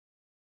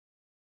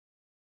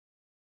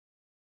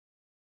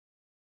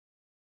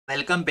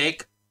Welcome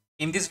back.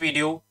 In this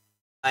video,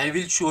 I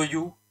will show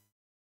you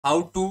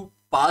how to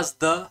pass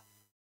the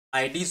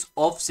IDs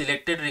of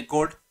selected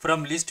record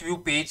from list view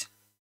page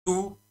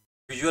to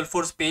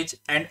visualforce page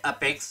and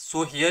Apex.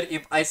 So here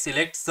if I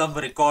select some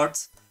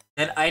records,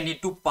 then I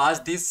need to pass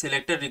this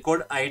selected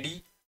record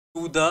ID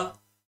to the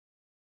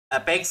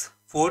Apex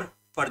for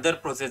further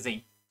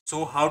processing.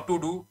 So how to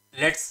do?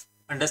 Let's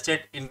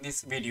understand in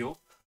this video.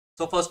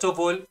 So first of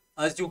all,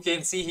 as you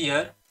can see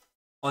here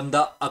on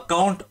the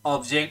account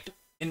object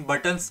in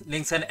buttons,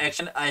 links and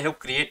action, I have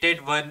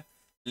created one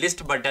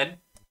list button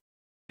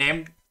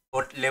named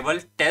or label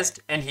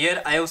test, and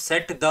here I have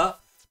set the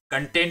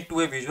content to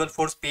a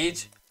visualforce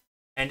page.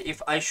 And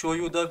if I show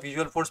you the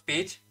visualforce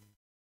page,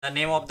 the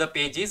name of the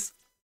page is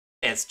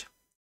test.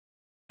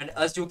 And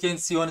as you can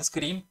see on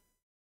screen,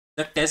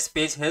 the test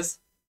page has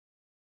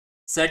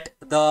set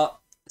the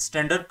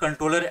standard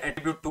controller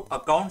attribute to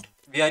account.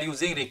 We are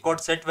using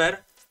record set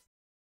where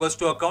equals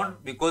to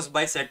account, because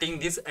by setting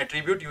this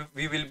attribute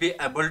we will be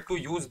able to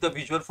use the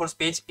visualforce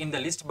page in the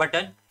list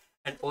button.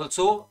 And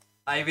also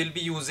I will be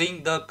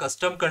using the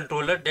custom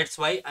controller, that's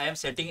why I am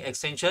setting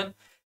extension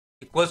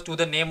equals to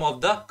the name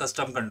of the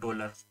custom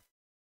controller.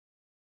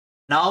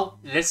 Now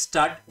let's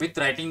start with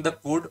writing the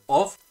code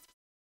of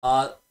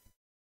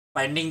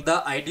finding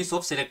the IDs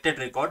of selected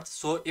records.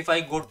 So if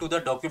I go to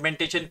the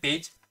documentation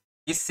page,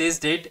 it says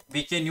that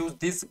we can use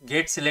this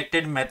get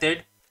selected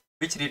method,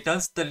 which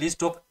returns the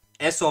list of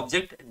S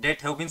object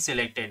that have been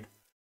selected.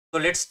 So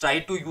let's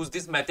try to use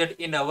this method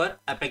in our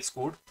Apex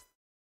code.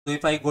 So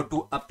if I go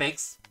to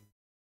Apex,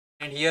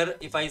 and here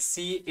if I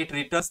see it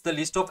returns the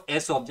list of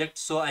S object,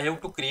 so I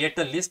have to create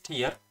a list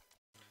here.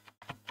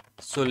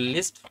 So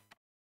list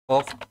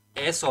of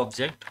S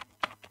object,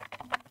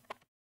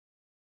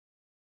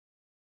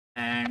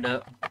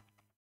 and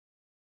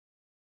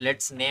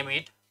let's name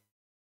it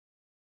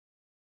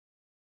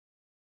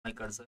my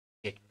cursor.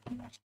 Okay.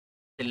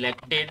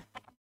 Selected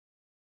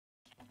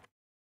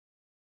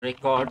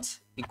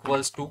records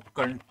equals to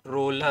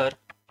controller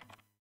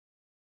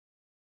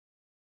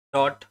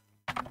dot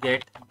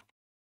get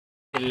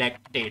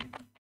selected.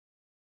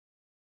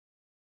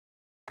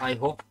 I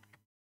hope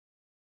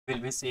it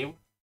will be saved.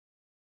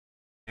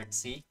 Let's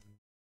see.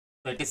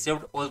 So it is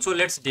saved. Also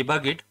let's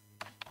debug it.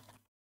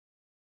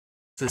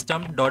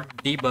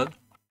 System.debug,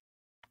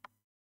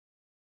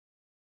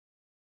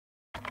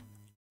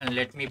 and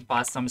let me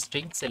pass some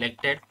string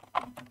selected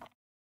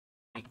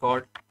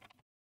record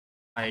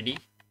ID,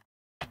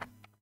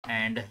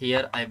 and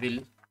here I will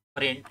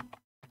print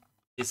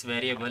this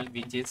variable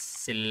which is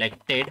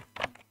selected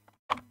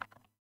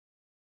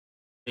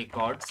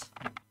records.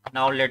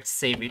 Now let's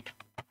save it.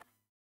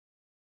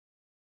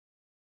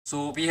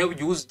 So we have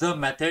used the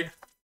method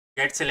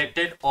get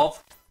selected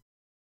of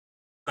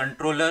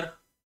controller,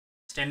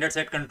 standard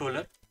set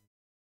controller.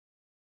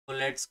 So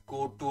let's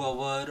go to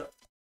our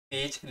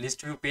page,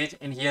 list view page,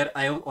 and here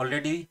I have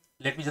already,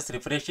 let me just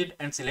refresh it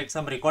and select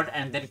some record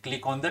and then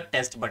click on the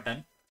test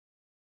button.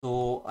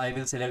 So I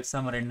will select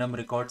some random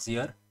records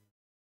here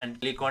and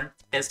click on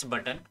test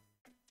button.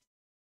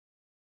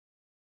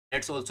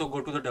 Let's also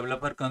go to the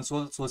developer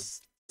console, so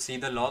see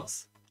the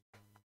logs.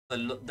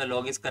 The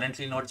log is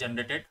currently not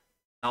generated.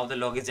 Now the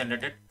log is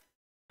generated.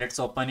 Let's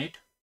open it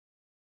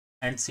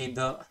and see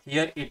the,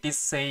 here it is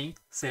saying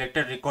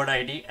selected record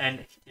ID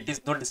and it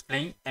is not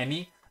displaying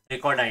any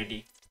record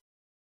ID.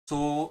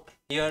 So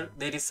here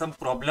there is some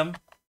problem,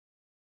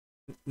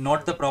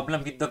 not the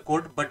problem with the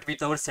code but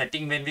with our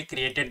setting when we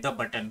created the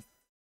button.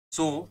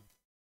 So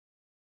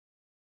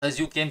as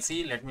you can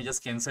see, let me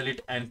just cancel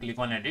it and click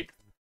on edit.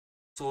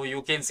 So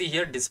you can see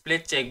here display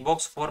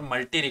checkbox for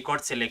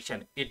multi-record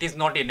selection. It is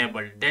not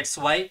enabled. That's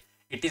why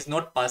it is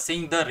not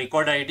passing the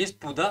record IDs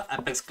to the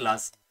Apex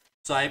class.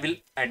 So I will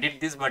edit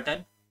this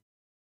button,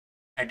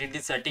 edit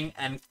this setting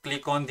and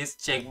click on this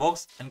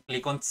checkbox and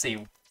click on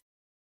save.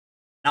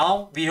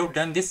 Now we have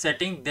done this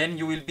setting, then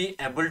you will be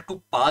able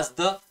to pass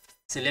the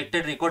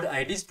selected record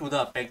IDs to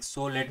the Apex.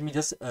 So let me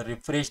just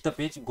refresh the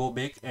page, go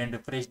back and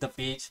refresh the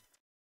page.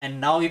 And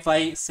now if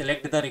I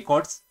select the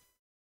records,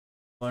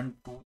 1,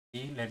 2,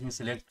 3, let me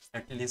select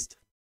at least.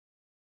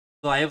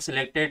 So I have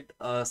selected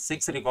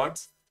 6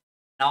 records.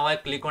 Now I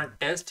click on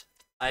test.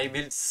 I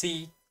will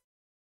see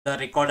the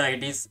record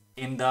IDs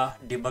in the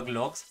debug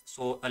logs.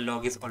 So a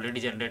log is already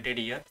generated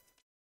here.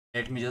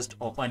 Let me just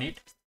open it.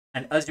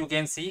 And as you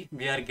can see,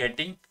 we are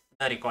getting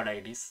the record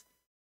IDs.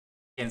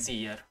 You can see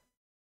here.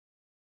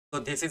 So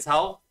this is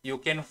how you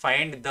can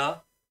find the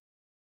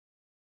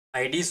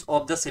IDs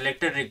of the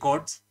selected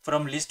records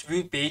from list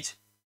view page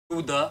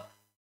to the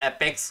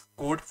Apex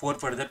code for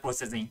further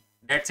processing.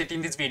 That's it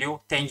in this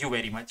video. Thank you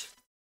very much.